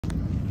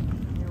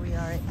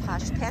are at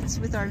Posh Pets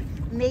with our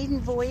maiden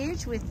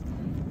voyage with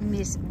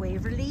Miss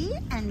Waverly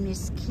and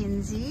Miss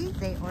Kinsey.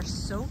 They are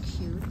so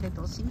cute. They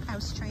both seem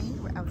house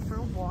trained. We're out for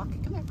a walk.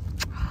 Come here.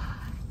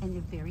 And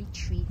they're very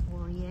treat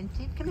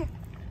oriented. Come here.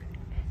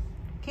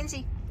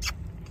 Kinsey.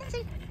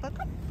 Kinsey. Look.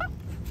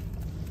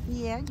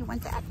 Yeah, you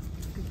want that?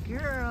 Good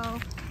girl.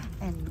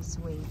 And Miss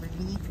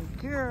Waverly,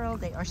 good girl.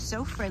 They are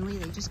so friendly.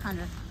 They just kind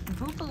of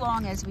boop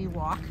along as we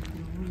walk.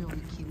 They're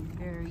really cute.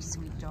 Very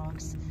sweet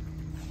dogs.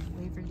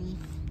 Waverly,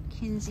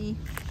 Kinsey.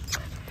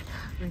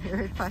 We're here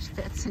at Posh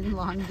Pets in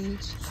Long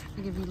Beach.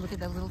 Look at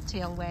the little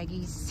tail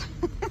waggies.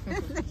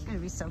 They're going to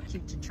be so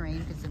cute to train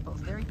because they're both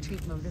very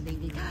treat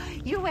motivated.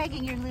 You're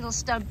wagging your little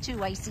stub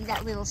too. I see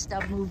that little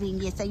stub moving.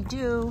 Yes, I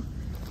do.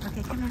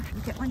 Okay, come here.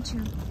 You get one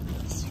too.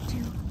 Yes,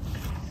 you do.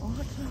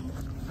 Okay.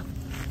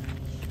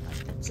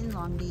 Posh Pets in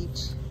Long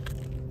Beach.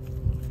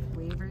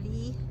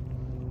 Waverly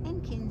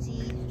and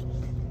Kinsey.